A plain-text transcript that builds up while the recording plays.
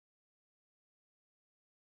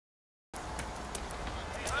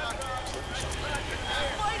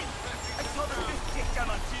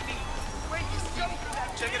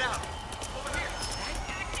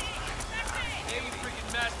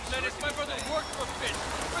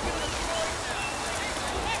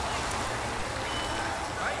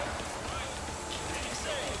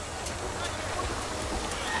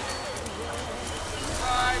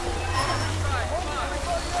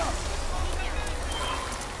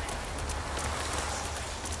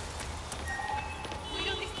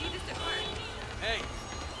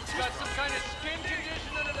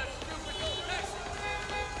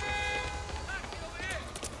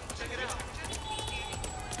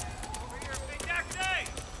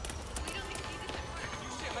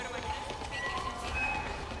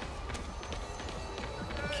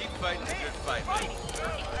fighting a good fight, man.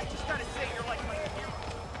 I just gotta say, you're like my hero.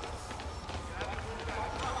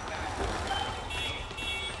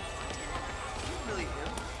 Really him?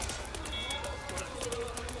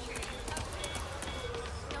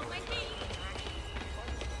 Don't mind me.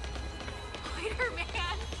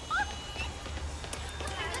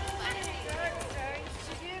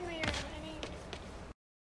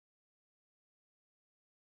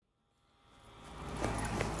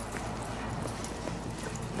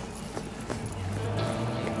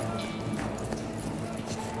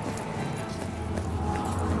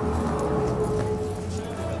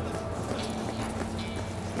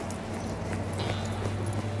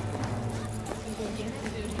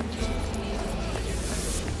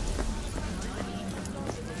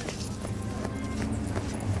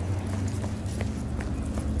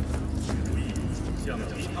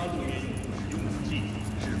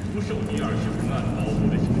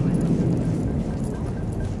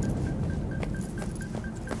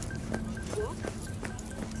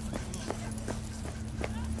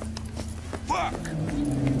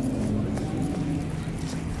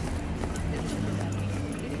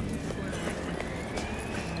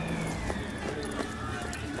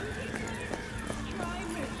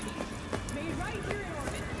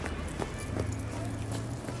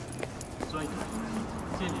 Spider-Man.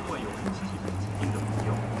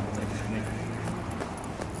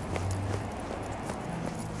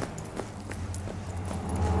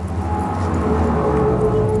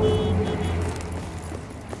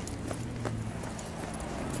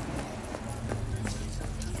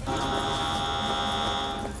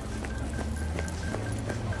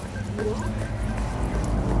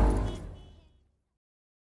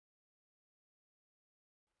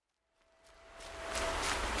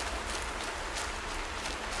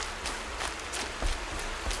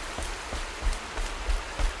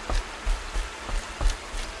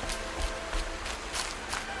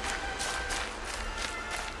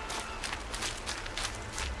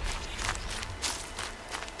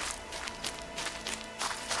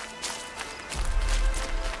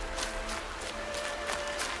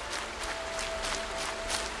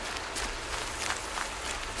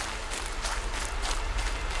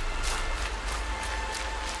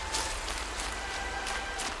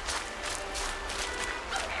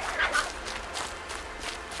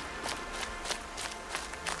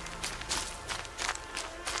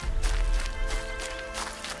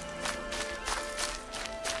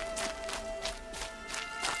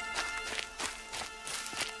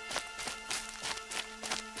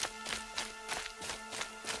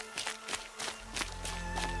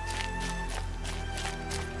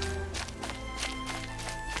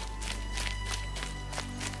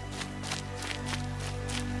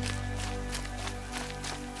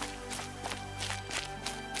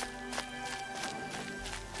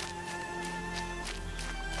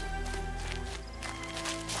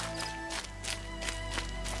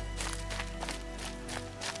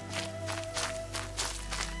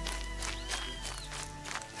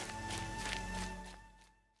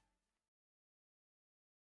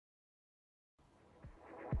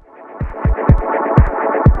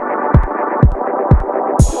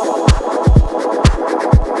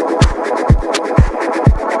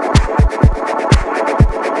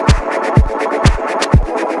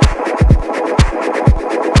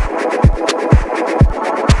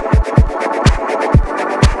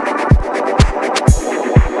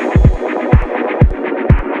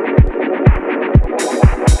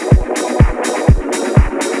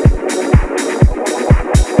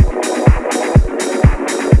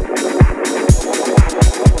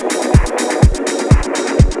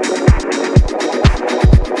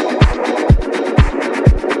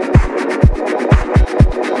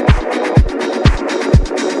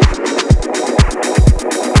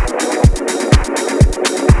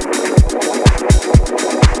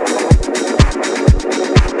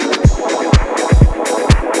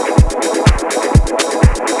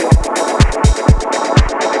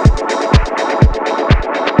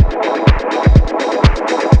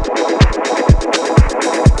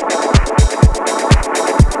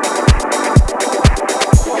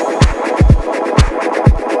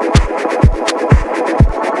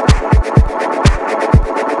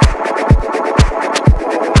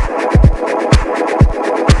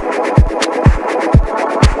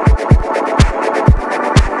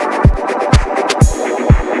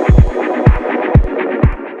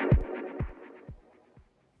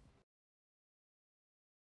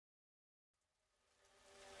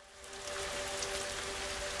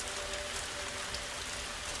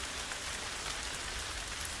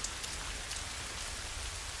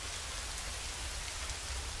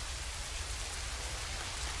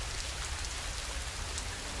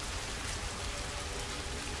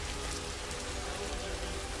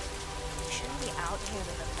 rid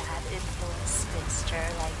of a bad influence spinster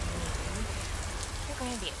like me, you're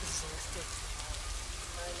going to be exhausted.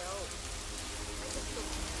 I know.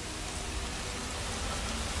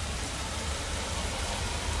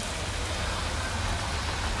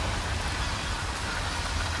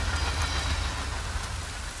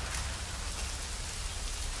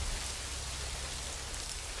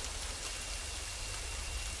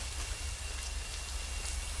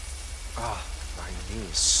 My knee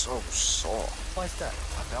is so sore. Why's that?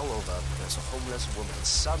 I fell over because a homeless woman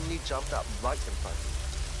suddenly jumped up right in front of me.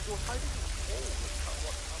 Well, how did you fall without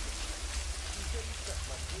what happened? You didn't set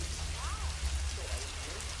my knee. So I was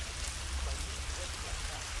good. My knee went like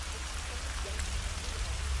that.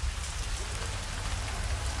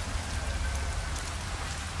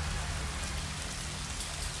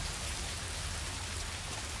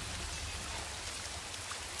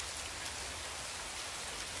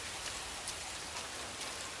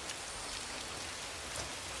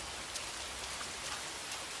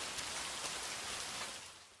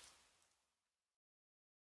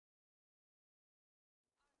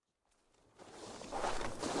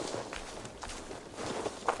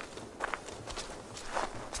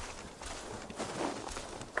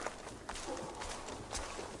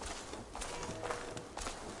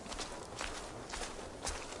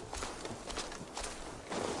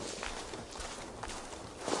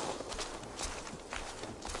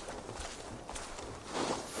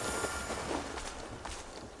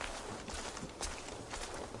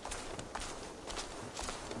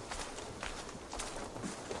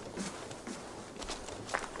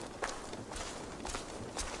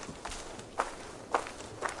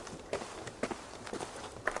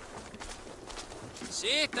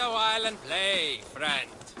 Sit a while and play, friend.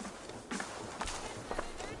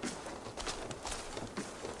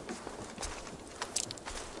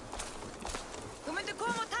 Þú myndir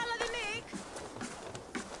koma og tala við mig?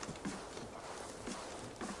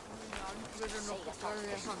 Verður nokkuð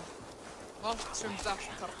faglega hann. Allt sem þarf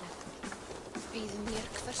þarna. Býðu mér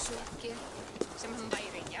hversu ekki sem hann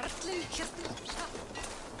væri hjartleg hérna.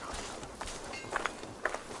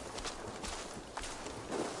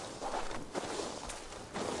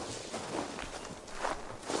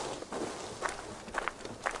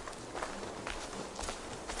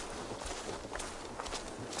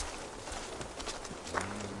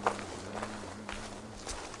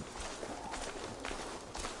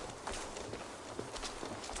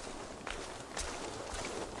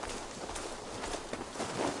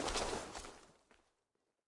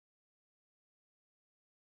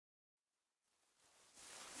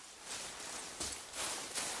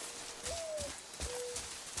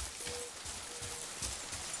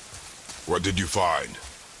 What did you find?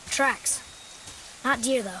 Tracks. Not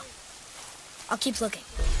deer, though. I'll keep looking.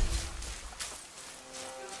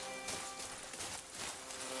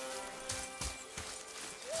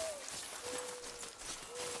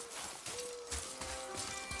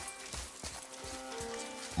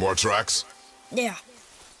 More tracks? Yeah,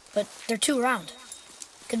 but they're too round.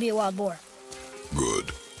 Could be a wild boar.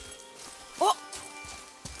 Good. Oh!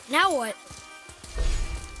 Now what?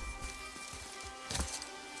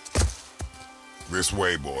 This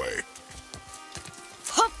way, boy.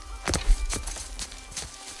 Hup!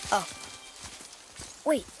 Oh.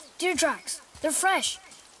 Wait, deer tracks. They're fresh.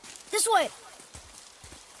 This way!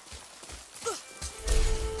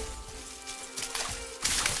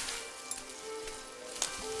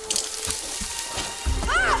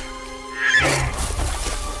 Ah!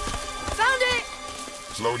 Found it!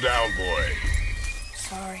 Slow down, boy.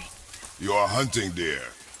 Sorry. You are hunting deer,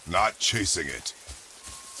 not chasing it.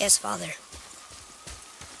 Yes, Father.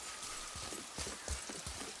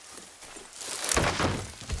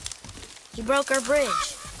 He broke our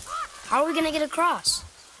bridge. How are we gonna get across?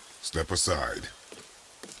 Step aside.